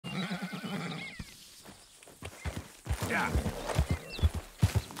Yeah.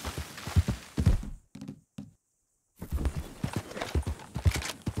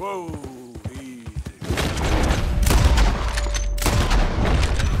 Whoa, easy.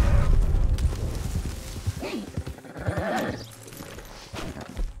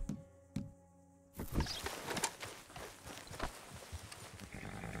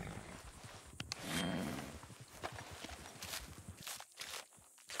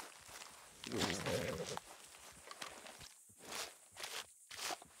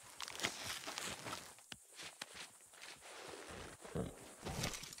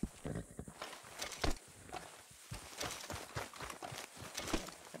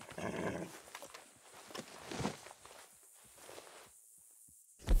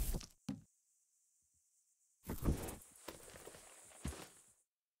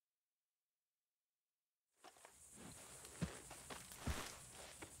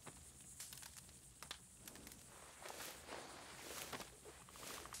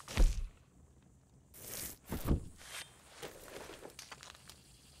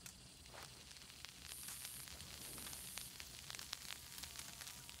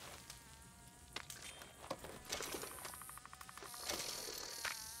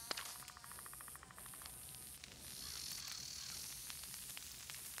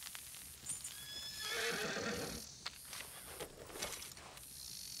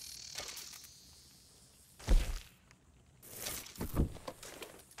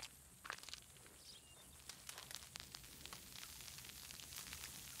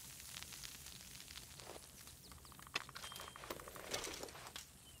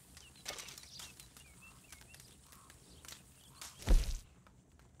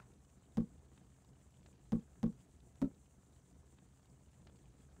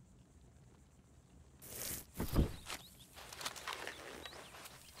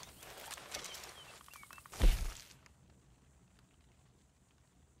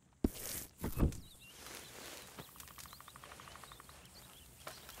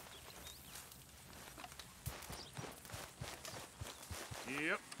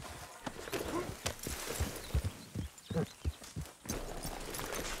 Yep.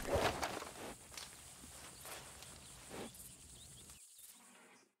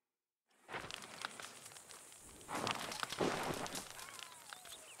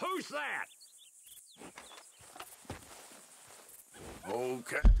 Who's that?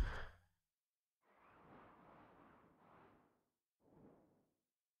 Okay.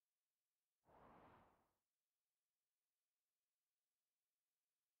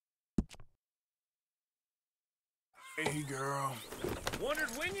 Hey, girl. Wondered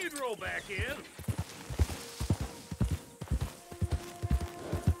when you'd roll back in.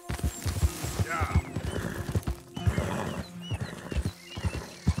 Yeah.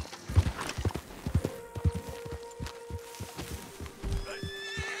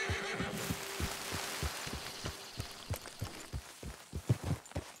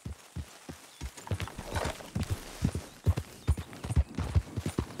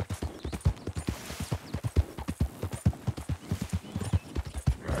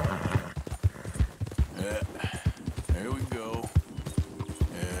 Here we go.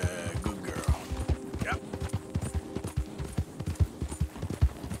 Yeah, good girl.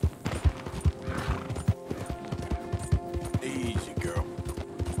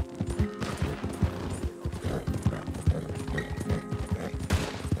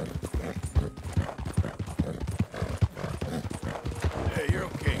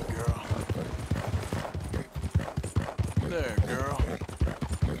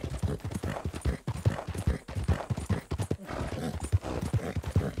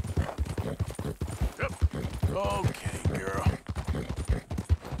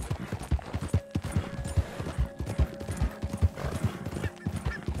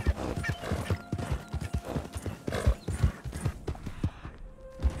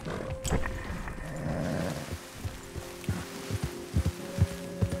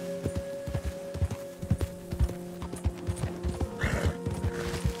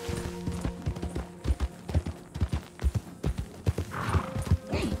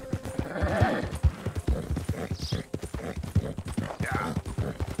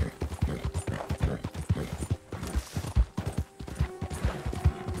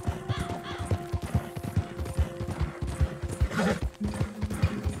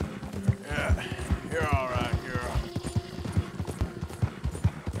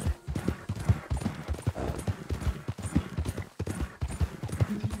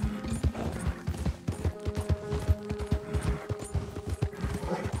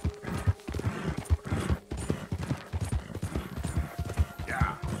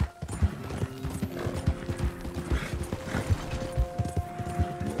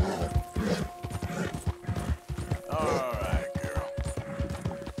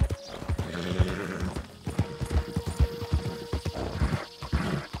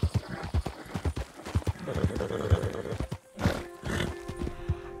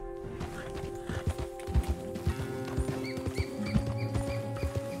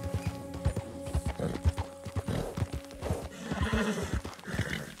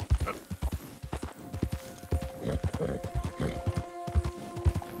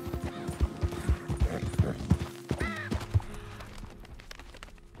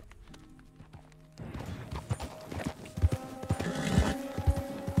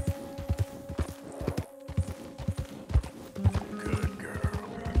 Good girl.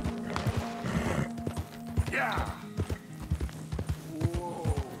 Yeah.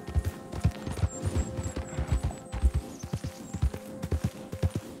 Whoa.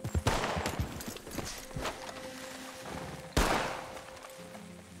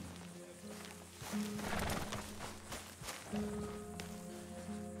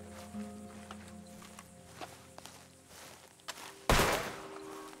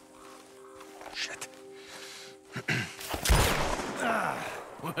 Shit.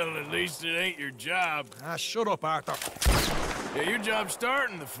 Well, at least it ain't your job. Ah, shut up, Arthur. Yeah, your job's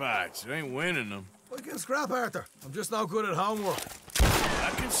starting the fights. It ain't winning them. I can scrap, Arthur. I'm just no good at homework.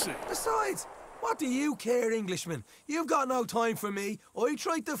 I can see. Besides, what do you care, Englishman? You've got no time for me. I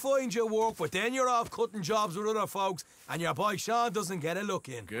tried to find you work, but then you're off cutting jobs with other folks, and your boy Sean doesn't get a look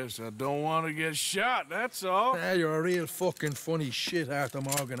in. Guess I don't want to get shot, that's all. Ah, you're a real fucking funny shit, Arthur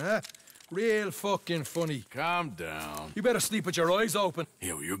Morgan, huh? Real fucking funny. Calm down. You better sleep with your eyes open.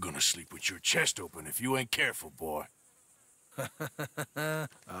 Yeah, well, you're gonna sleep with your chest open if you ain't careful, boy.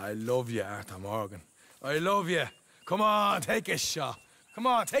 I love you, Arthur Morgan. I love you. Come on, take a shot. Come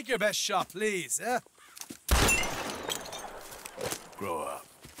on, take your best shot, please, eh? Grow up.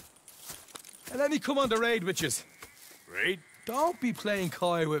 And let me come on the raid with yous. Raid? Don't be playing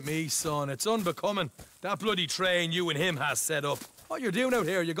coy with me, son. It's unbecoming. That bloody train you and him has set up. What you're doing out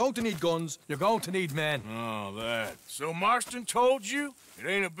here, you're going to need guns, you're going to need men. Oh, that. So Marston told you? It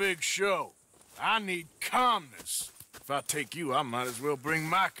ain't a big show. I need calmness. If I take you, I might as well bring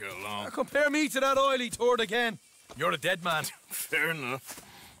Micah along. Now compare me to that oily turd again. You're a dead man. Fair enough.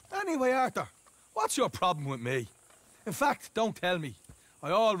 Anyway, Arthur, what's your problem with me? In fact, don't tell me.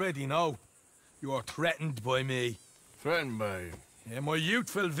 I already know. You're threatened by me. Threatened by you. Yeah, my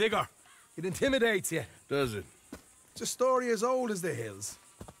youthful vigor. It intimidates you. Does it? It's a story as old as the hills.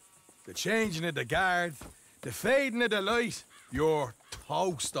 The changing of the guard, the fading of the light. You're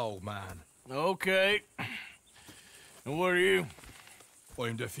toast, old man. Okay. And what are you?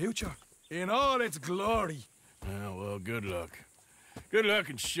 I'm the future, in all its glory. Oh, well, good luck. Good luck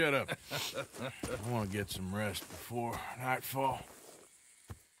and shut up. I want to get some rest before nightfall.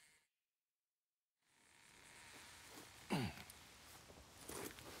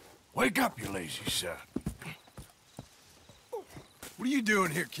 Wake up, you lazy son. What are you doing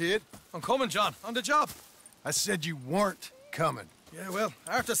here, kid? I'm coming, John, on the job. I said you weren't coming. Yeah, well,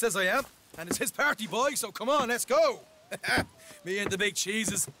 Arthur says I am, and it's his party, boy, so come on, let's go. Me and the big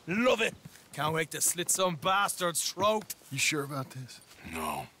cheeses, love it. Can't wait to slit some bastard's throat. You sure about this?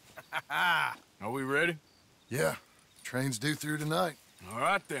 No. Are we ready? Yeah. Train's due through tonight. All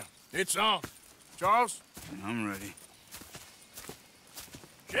right, then. It's on. Charles? I'm ready.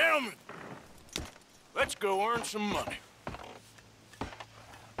 Gentlemen, let's go earn some money.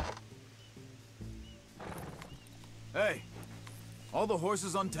 Hey, all the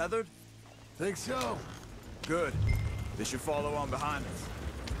horses untethered? Think so? Good. They should follow on behind us.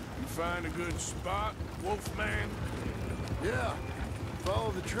 You find a good spot, Wolfman? Yeah.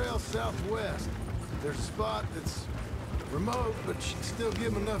 Follow the trail southwest. There's a spot that's remote, but should still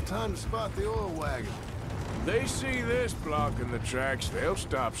give them enough time to spot the oil wagon. They see this blocking the tracks, they'll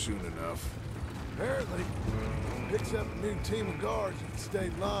stop soon enough. Apparently, picks up a new team of guards at the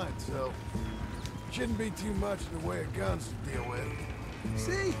state line, so shouldn't be too much in the way of guns to deal with.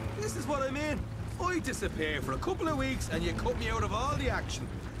 See, this is what I mean. I disappear for a couple of weeks and you cut me out of all the action.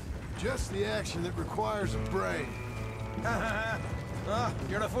 Just the action that requires a brain.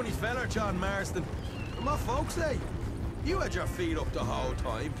 You're a funny feller, John Marston. And what folks say? You had your feet up the whole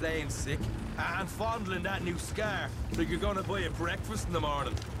time, playing sick, and fondling that new scar like you're gonna buy a breakfast in the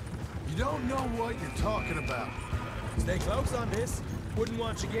morning. You don't know what you're talking about. Stay close on this. Wouldn't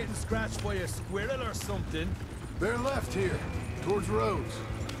want you getting scratched by a squirrel or something. They're left here, towards Rhodes.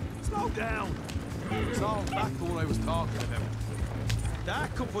 Slow down. It's all back to what I was talking about.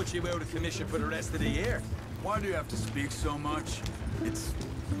 That could put you out of commission for the rest of the year. Why do you have to speak so much? It's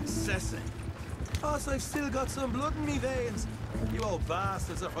incessant. Plus, I've still got some blood in me veins. You old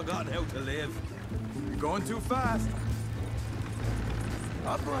bastards have forgotten how to live. You're going too fast.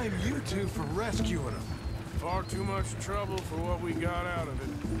 I blame you two for rescuing them. Far too much trouble for what we got out of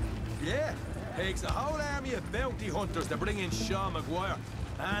it. Yeah, Takes a whole army of bounty hunters to bring in Sean Maguire.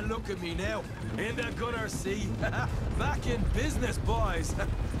 And look at me now, in the gunner's seat. Back in business, boys.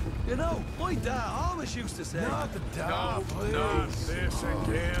 You know, my dad always used to say... Not the dog, please. Not this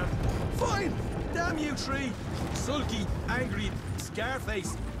again. Fine! Damn you three! Sulky, angry,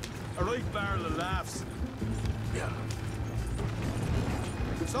 Scarface. A right barrel of laughs. Yeah.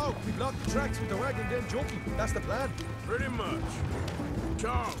 So, we block the tracks with the wagon, then junkie. That's the plan. Pretty much.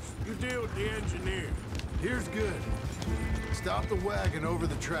 Charles, you deal with the engineer. Here's good. Stop the wagon over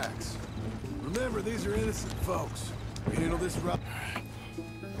the tracks. Remember, these are innocent folks. We handle this right.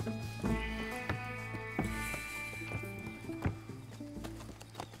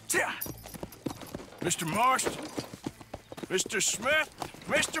 Mr. Marston, Mr. Smith,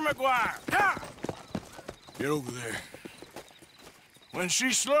 Mr. McGuire, ha! Get over there. When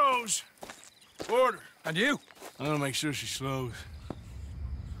she slows, order. And you? I'm gonna make sure she slows.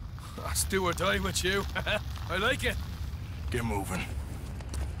 Let's do or die with you. I like it. Get moving.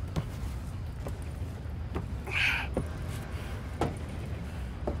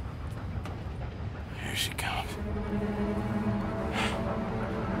 Here she comes.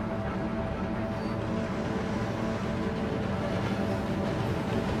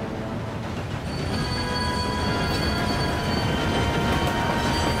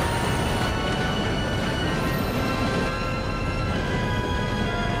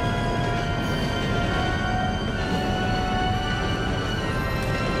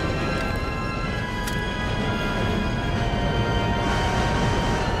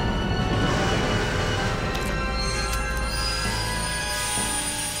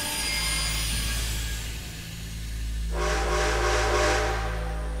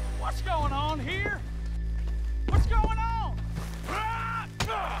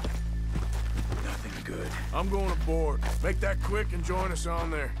 I'm going aboard. Make that quick and join us on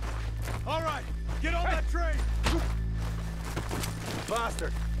there. All right, get on that train.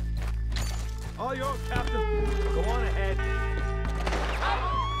 Bastard. All yours, Captain. Go on ahead.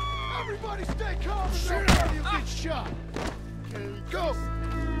 Everybody stay calm and nobody will get shot. Go.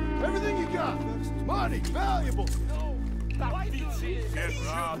 Everything you got. Money, valuable. Get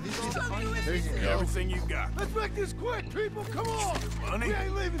robbed. Everything you got. Let's make this quick, people. Come on. Money? We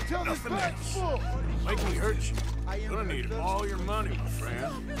ain't leaving till this Nothing bag's else. full. Make me hurt you. Gonna need all your money, my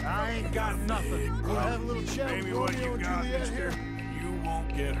friend. I ain't got nothing. We'll have a little chat Maybe with what Romeo you and got, Juliet mister. here. You won't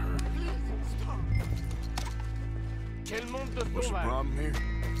get hurt. What's the problem here?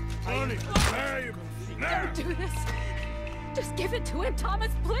 Money, valuable. Now. Don't do this. Just give it to him,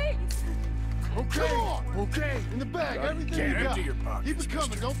 Thomas, please. Okay. Come on. Okay. In the bag, everything Can't you got. empty your pockets, Keep it coming.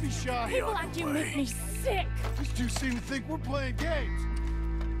 mister. Don't be shy. People like you make me sick. These two seem to think we're playing games.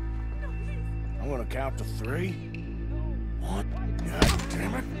 I'm gonna count to 3. 1. God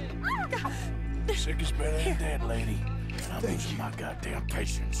damn it. Sick is better than dead, lady. And I'm losing my goddamn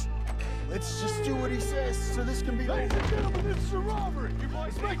patience. Let's just do what he says so this can be... Ladies and gentlemen, this is a robbery.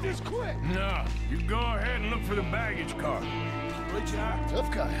 Let's make this quick. No, you go ahead and look for the baggage car. Right, you are. Tough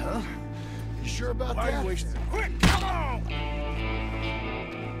guy, huh? You sure about Why that? you wasting? Quick, come on!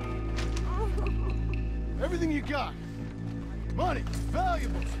 Everything you got. Money,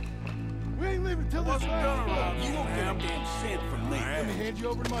 valuables. We ain't leaving till this Wasn't gonna rob bag's you. full. Won't get a damn cent from me. Let me hand you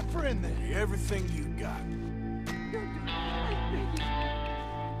over to my friend then. Everything you got.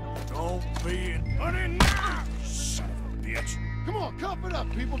 Don't be an money now, son of a bitch. Come on, cup it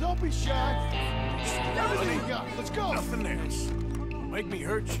up, people. Don't be shy. Everything you got. Let's go. Nothing else. Make me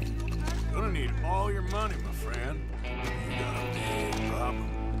hurt you. Gonna need all your money, my friend. You got a big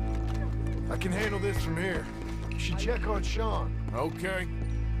problem. I can handle this from here. You should check on Sean. Okay.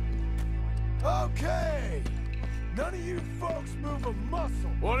 Okay. None of you folks move a muscle.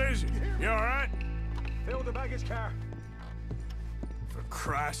 What is it? You all right? Fill the baggage car. For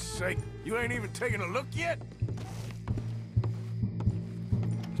Christ's sake, you ain't even taking a look yet?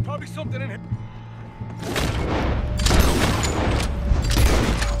 There's probably something in here.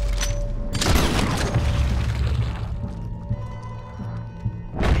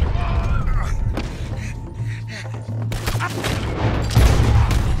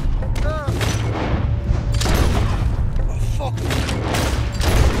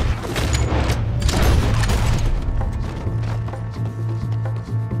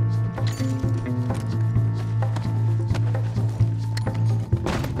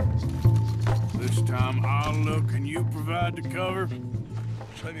 To cover.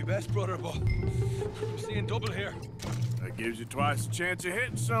 Try my best, brother, but I'm seeing double here. That gives you twice the chance of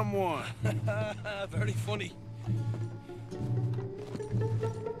hitting someone. Very funny.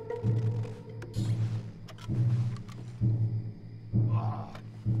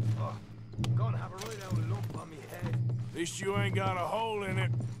 Gonna have a right out lump on me head. At least you ain't got a hole in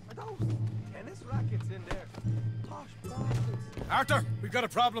it. Are those tennis rackets in there? Posh bastards. Arthur, we've got a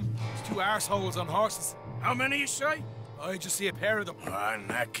problem. There's two arseholes on horses. How many you say? I just see a pair of them. In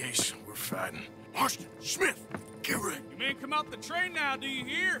that case, we're fighting. Marston, Smith, get ready. You men come out the train now, do you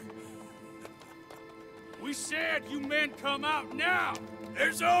hear? We said you men come out now.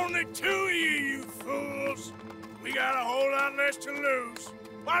 There's only two of you fools. We got a whole lot less to lose.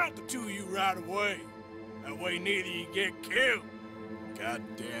 Why don't the two of you ride away? That way neither of you get killed.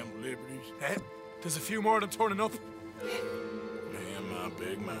 Goddamn liberties. Eh? There's a few more of them turning up. Man, my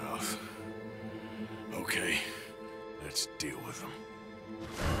big mouth. Okay, let's deal with them.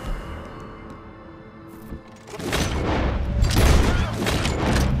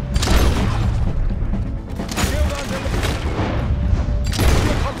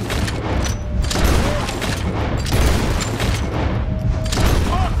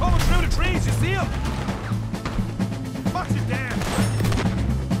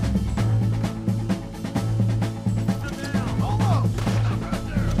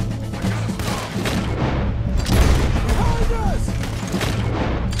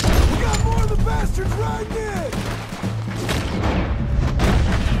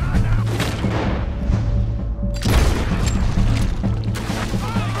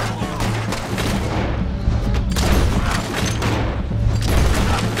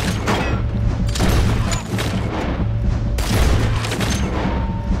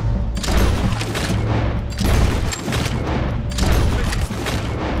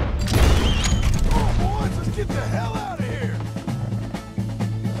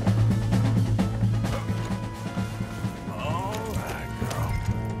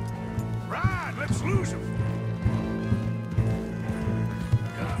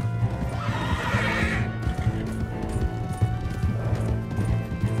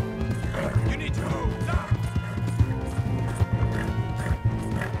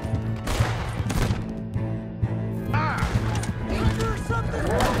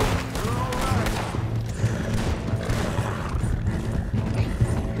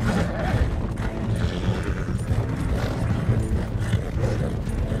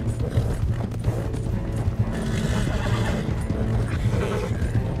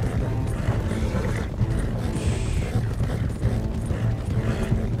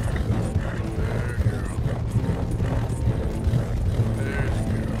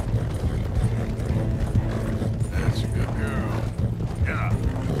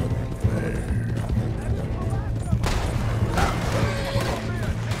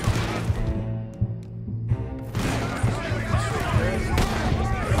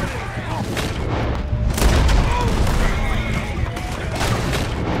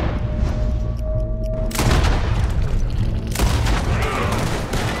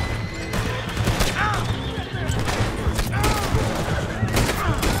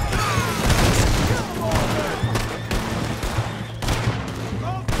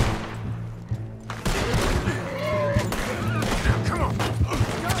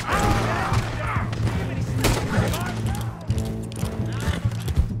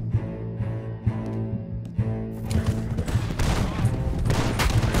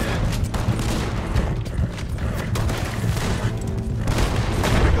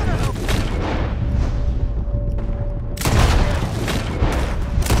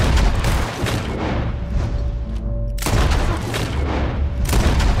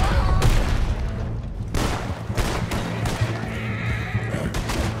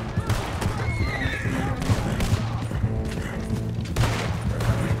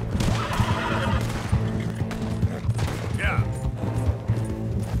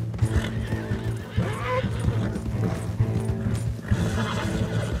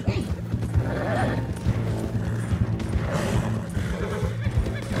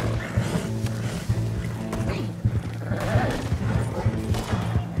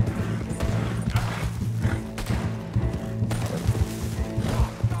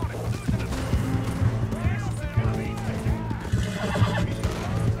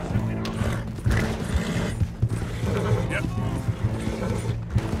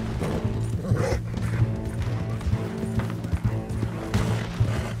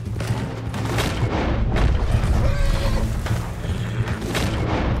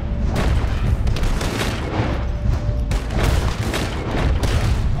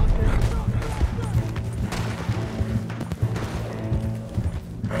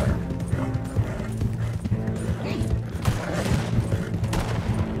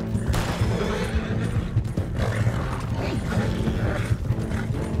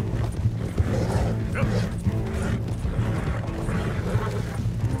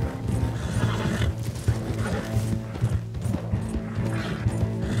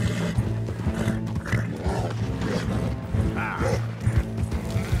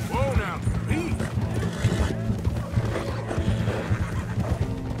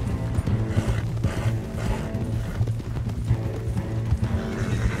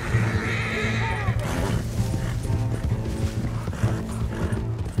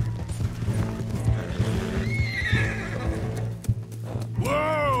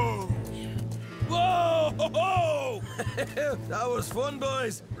 That was fun,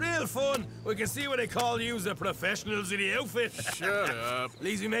 boys. Real fun. We can see what they call you the professionals of the outfit. Shut up. At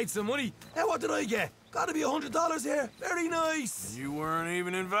least we made some money. Hey, what did I get? Gotta be $100 here. Very nice. You weren't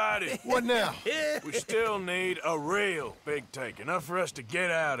even invited. What now? We still need a real big take, enough for us to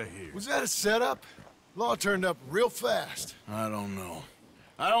get out of here. Was that a setup? Law turned up real fast. I don't know.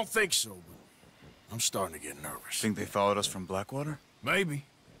 I don't think so, but I'm starting to get nervous. Think they followed us from Blackwater? Maybe.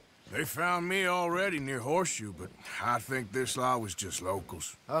 They found me already near Horseshoe, but I think this lot was just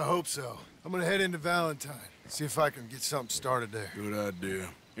locals. I hope so. I'm gonna head into Valentine, see if I can get something started there. Good idea.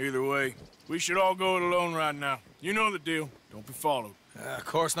 Either way, we should all go it alone right now. You know the deal. Don't be followed. Of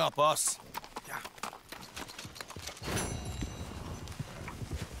course not, boss.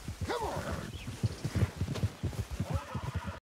 Come on!